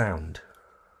isolated sound?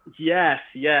 Yes.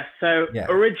 So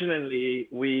originally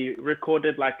we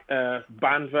recorded like a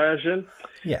band version,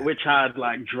 which had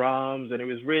like drums, and it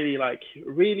was really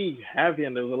heavy,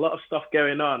 and there was a lot of stuff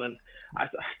going on. And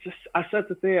I said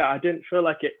to Thea, I didn't feel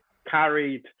like it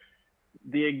carried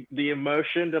the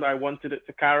emotion that I wanted it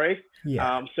to carry.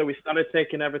 So we started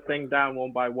taking everything down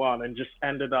one by one, and just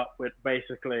ended up with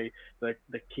basically the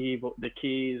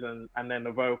keys and then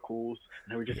the vocals,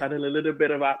 and we just added a little bit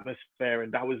of atmosphere,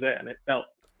 and that was it, and it felt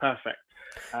perfect.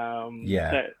 So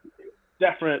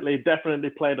definitely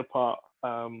played a part.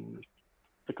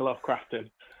 Took a lot of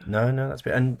crafting. No, that's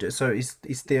good. And so is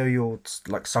Theo your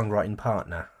like songwriting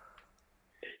partner?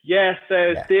 Yeah,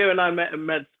 so Theo and I met in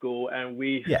med school, and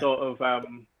we sort of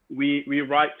we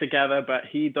write together, but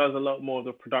he does a lot more of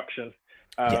the production.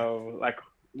 Like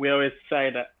we always say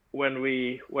that when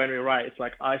we write, it's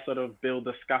like I sort of build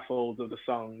the scaffolds of the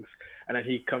songs, and then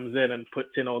he comes in and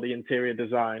puts in all the interior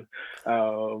design.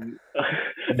 You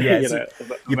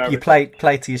play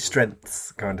to your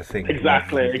strengths, kind of thing.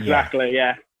 Exactly.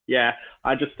 Yeah.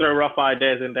 I just throw rough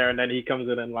ideas in there, and then he comes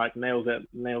in and like nails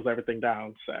everything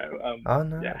down. So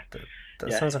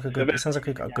that sounds like a good. It sounds like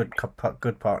a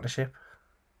good partnership.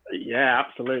 Yeah,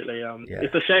 absolutely.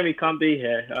 It's a shame he can't be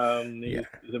here.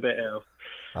 He's a bit ill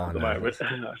at the moment.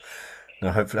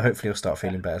 No, hopefully he'll start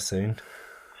feeling better soon.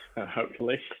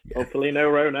 Hopefully no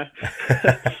Rona.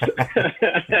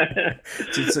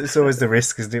 It's always the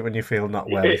risk, isn't it, when you feel not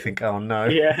well? You think, oh no.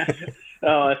 Yeah.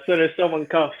 Oh, as soon as someone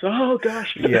coughs, oh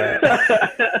gosh.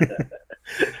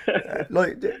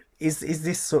 Like, is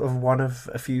this sort of one of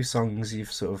a few songs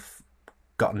you've sort of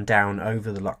gotten down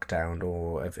over the lockdown,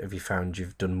 or have you found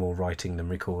you've done more writing than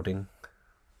recording?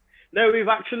 No, we've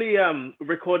actually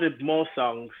recorded more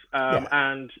songs,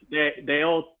 and they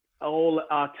all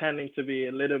are tending to be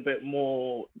a little bit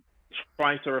more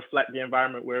trying to reflect the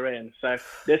environment we're in. So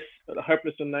this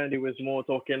Hopeless and Lonely was more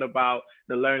talking about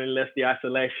the loneliness, the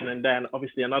isolation, and then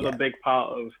obviously another big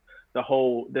part of this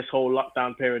whole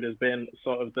lockdown period has been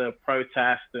sort of the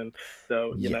protest and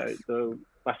the you know the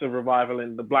massive revival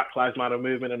in the Black Lives Matter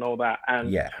movement and all that.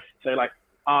 And so like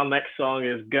our next song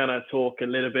is gonna talk a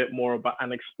little bit more about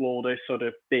and explore those sort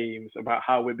of themes about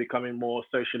how we're becoming more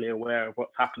socially aware of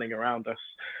what's happening around us.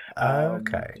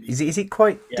 Okay. Is it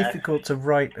quite difficult to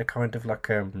write a kind of like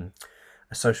a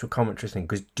social commentary thing?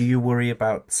 Because do you worry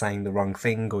about saying the wrong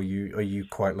thing, or are you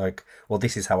quite like, well,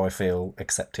 this is how I feel,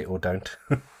 accept it or don't?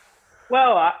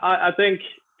 Well, I think,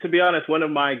 to be honest, one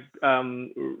of my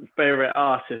favorite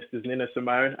artists is Nina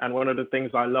Simone, and one of the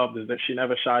things I loved is that she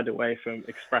never shied away from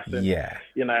expressing,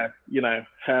 you know,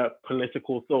 her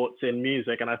political thoughts in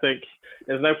music. And I think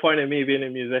there's no point in me being a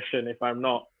musician if I'm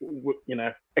not, you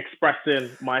know, expressing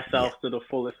myself to the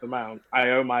fullest amount. I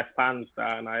owe my fans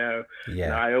that, and I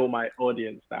owe my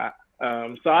audience that.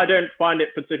 So I don't find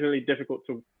it particularly difficult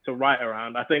to write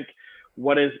around. I think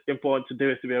what is important to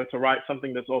do is to be able to write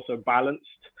something that's also balanced.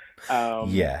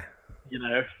 You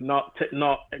know, not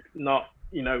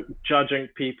you know, judging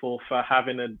people for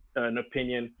having an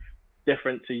opinion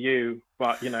different to you,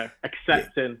 but you know,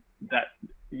 accepting that,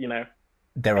 you know,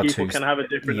 there are people can have a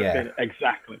different opinion.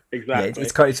 Exactly. Yeah,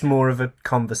 it's more of a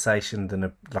conversation than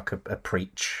a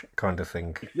preach kind of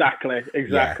thing.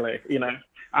 Exactly. You know,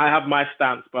 I have my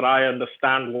stance, but I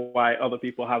understand why other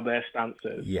people have their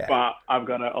stances. But I've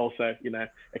got to also, you know,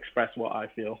 express what I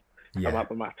feel about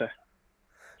the matter.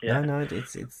 No,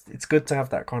 it's good to have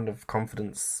that kind of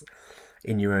confidence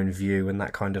in your own view and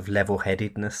that kind of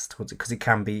level-headedness towards it, because it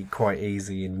can be quite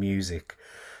easy in music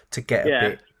to get a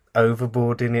bit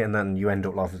overboard in it, and then you end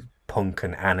up like punk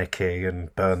and anarchy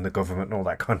and burn the government and all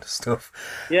that kind of stuff.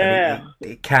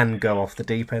 It can go off the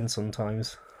deep end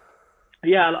sometimes.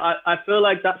 And I feel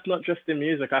like that's not just in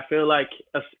music. I feel like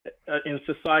in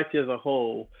society as a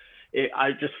whole,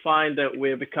 I just find that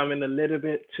we're becoming a little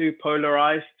bit too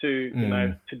polarized to, you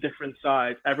know, to different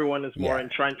sides. Everyone is more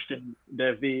entrenched in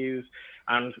their views,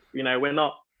 and, you know,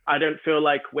 I don't feel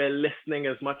like we're listening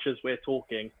as much as we're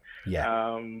talking.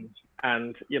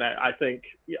 And, you know, I think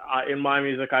in my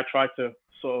music, I try to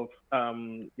sort of,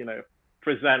 you know,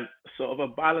 present sort of a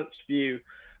balanced view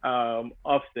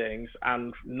of things,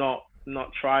 and not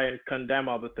try and condemn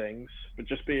other things, but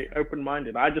just be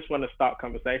open-minded. I just want to start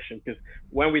conversation, because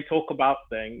when we talk about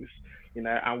things, you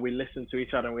know, and we listen to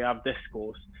each other and we have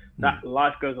discourse, that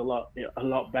life goes a lot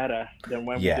better than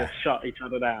when we just shut each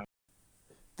other down.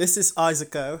 This is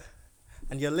Isaac O,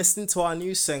 and you're listening to our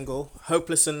new single,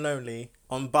 Hopeless and Lonely,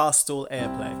 on Barstool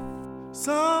Airplay.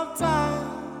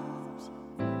 Sometimes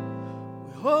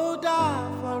we hold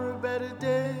out for a better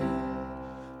day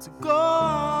to go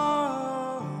on.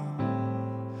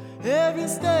 Every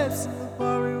step's in the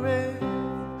pouring rain.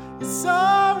 It's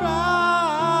alright,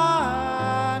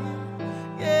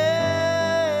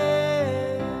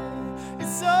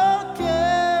 it's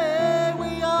okay.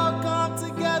 We all come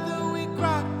together, we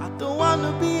cry. I don't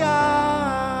wanna be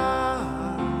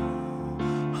out,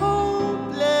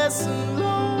 hopeless and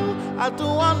low. I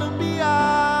don't wanna be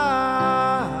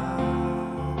out.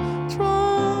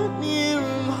 Draw near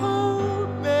and hold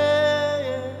me.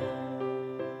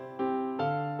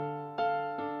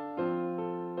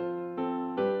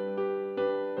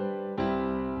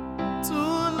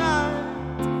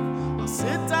 Tonight, I'll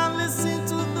sit and listen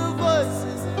to the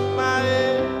voices in my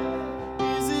head.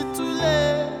 Is it too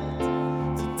late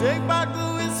to take back the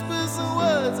whispers and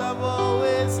words I've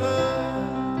always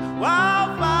heard?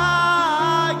 Wildfires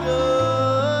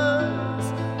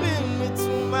pin me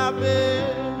to my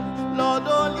bed. Lord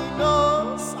only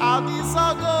knows how this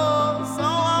all goes.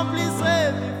 Someone please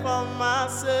save me from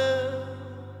myself.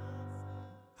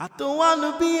 I don't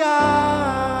wanna be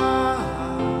out,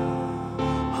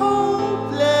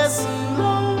 hopeless and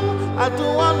low. I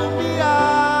don't wanna be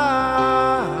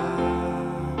out.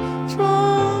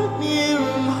 Draw near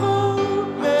and hold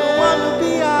me. I don't wanna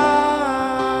be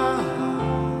out,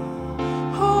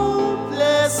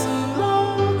 hopeless and low.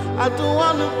 I don't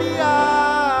wanna be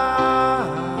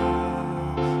out.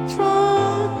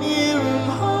 Draw near and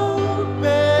hold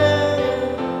me.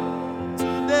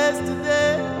 Today's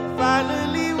today.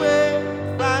 Finally wake,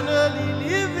 finally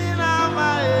living out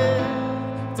my head.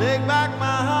 Take back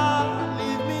my heart,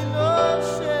 leave me no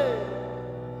shame.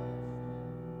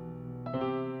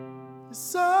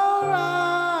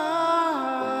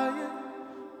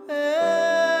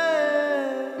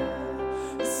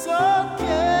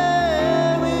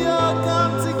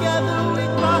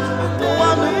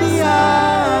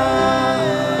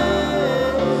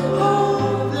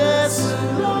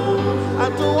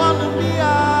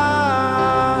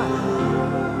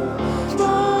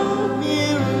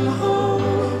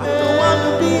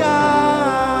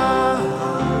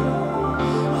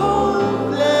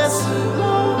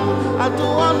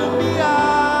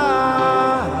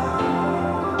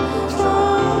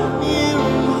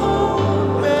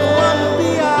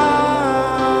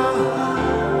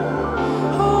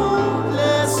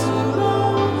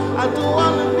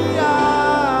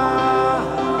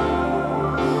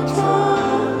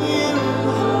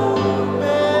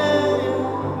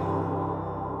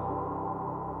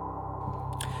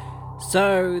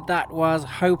 So that was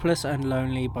Hopeless and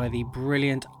Lonely by the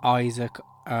brilliant Isaac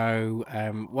O.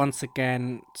 Once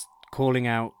again, calling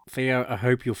out, Theo, I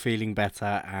hope you're feeling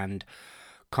better, and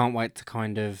can't wait to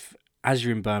kind of, as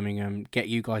you're in Birmingham, get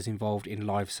you guys involved in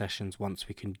live sessions once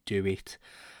we can do it.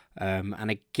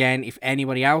 And again, if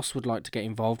anybody else would like to get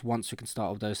involved once we can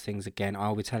start with those things again,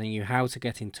 I'll be telling you how to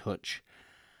get in touch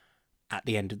at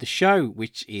the end of the show,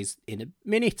 which is in a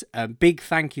minute. A big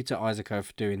thank you to Isaac O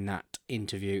for doing that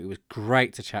interview. It was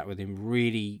great to chat with him.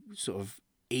 Really sort of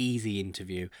easy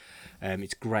interview.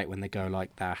 It's great when they go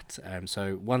like that.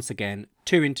 So once again,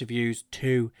 2 interviews,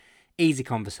 2 easy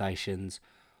conversations,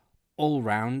 all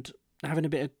round having a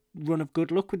bit of run of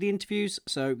good luck with the interviews.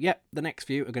 So yeah, the next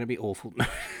few are going to be awful. Not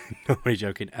really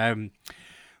joking.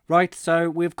 Right, so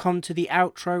we've come to the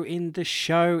outro in the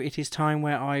show. It is time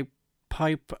where I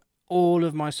pipe all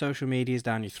of my social medias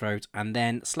down your throat and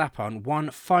then slap on one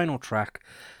final track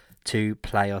to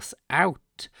play us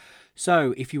out.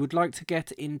 So if you would like to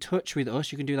get in touch with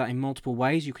us, you can do that in multiple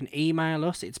ways. You can email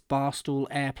us. It's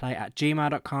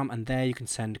barstoolairplay@gmail.com, and there you can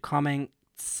send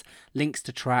comments, links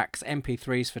to tracks,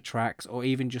 MP3s for tracks, or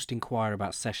even just inquire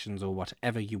about sessions or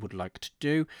whatever you would like to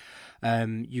do.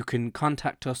 You can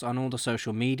contact us on all the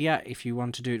social media. If you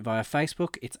want to do it via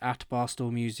Facebook, it's at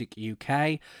Barstool Music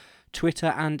UK.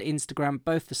 Twitter and Instagram,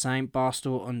 both the same,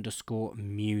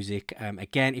 Barstool_music.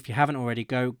 Again, if you haven't already,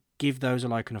 go give those a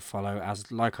like and a follow, as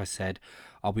like I said,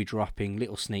 I'll be dropping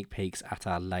little sneak peeks at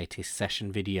our latest session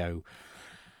video.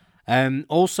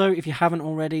 Also, if you haven't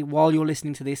already, while you're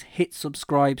listening to this, hit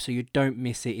subscribe so you don't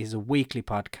miss it. It's a weekly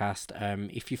podcast.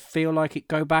 If you feel like it,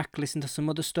 go back, listen to some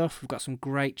other stuff. We've got some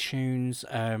great tunes.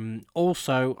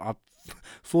 Also, I've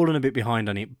fallen a bit behind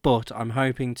on it, but I'm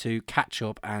hoping to catch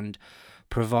up and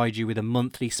provide you with a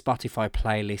monthly Spotify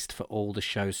playlist for all the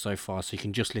shows so far, so you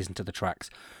can just listen to the tracks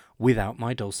without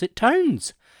my dulcet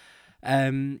tones.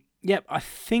 Yep, I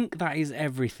think that is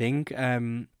everything.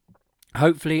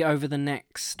 Hopefully over the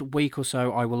next week or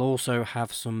so, I will also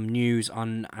have some news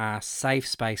on our Safe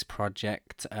Space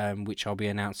project, which I'll be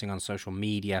announcing on social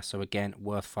media. So again,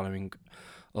 worth following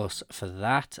us for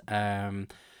that. And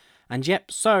yep,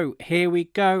 so here we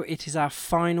go. It is our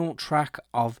final track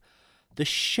of the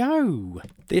show.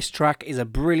 This track is a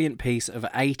brilliant piece of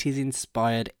 80s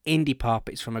inspired indie pop.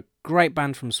 It's from a great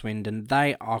band from Swindon.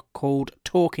 They are called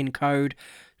Talking Code.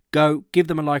 Go give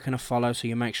them a like and a follow so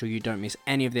you make sure you don't miss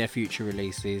any of their future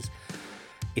releases.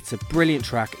 It's a brilliant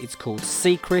track. It's called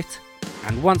Secret.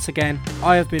 And once again,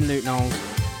 I have been Luke Knowles.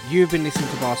 You've been listening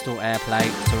to Barstool Airplay.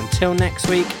 So until next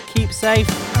week, keep safe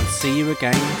and see you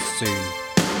again soon.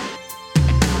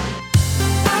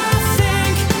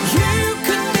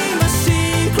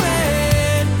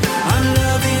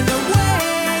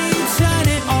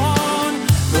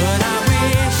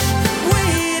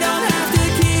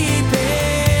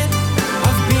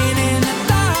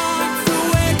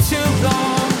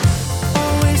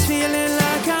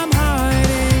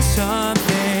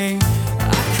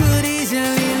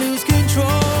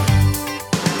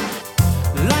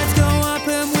 Lights go up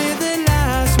and we're the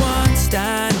last ones.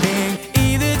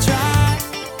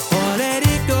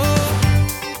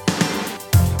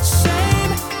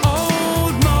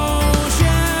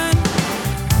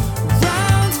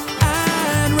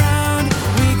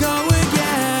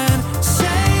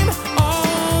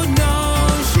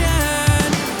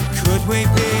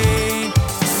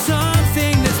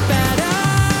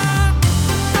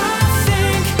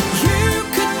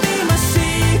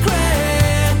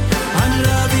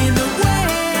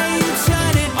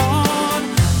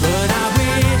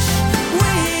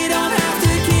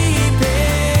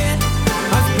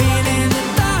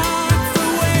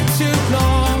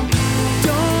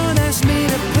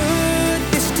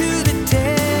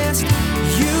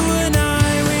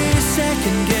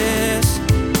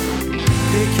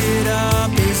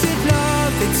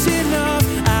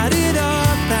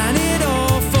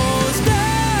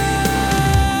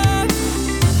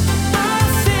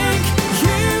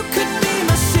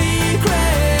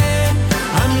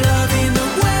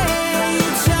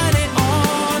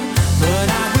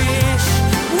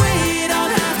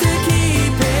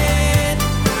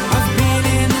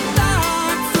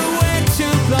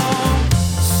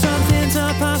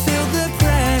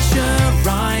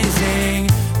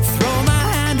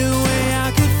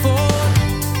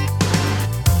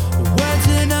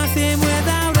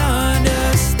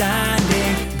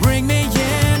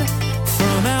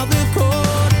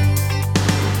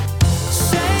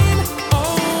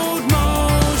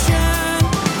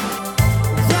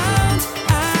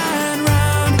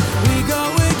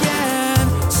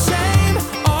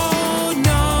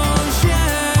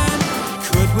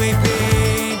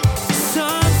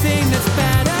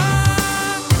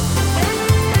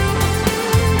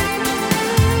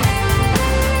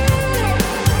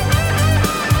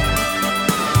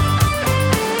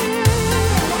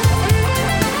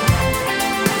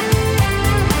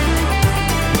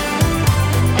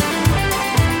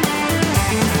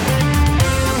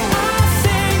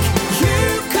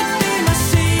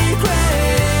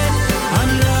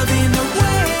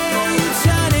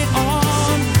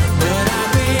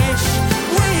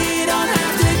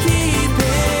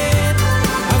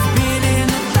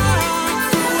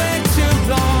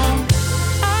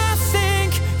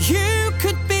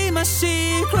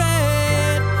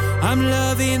 I'm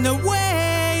loving the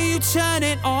way you turn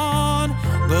it on,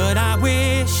 but I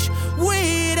wish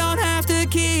we don't have to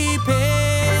keep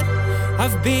it.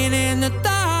 I've been in the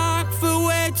dark for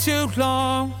way too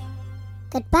long.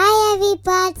 Goodbye,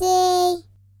 everybody.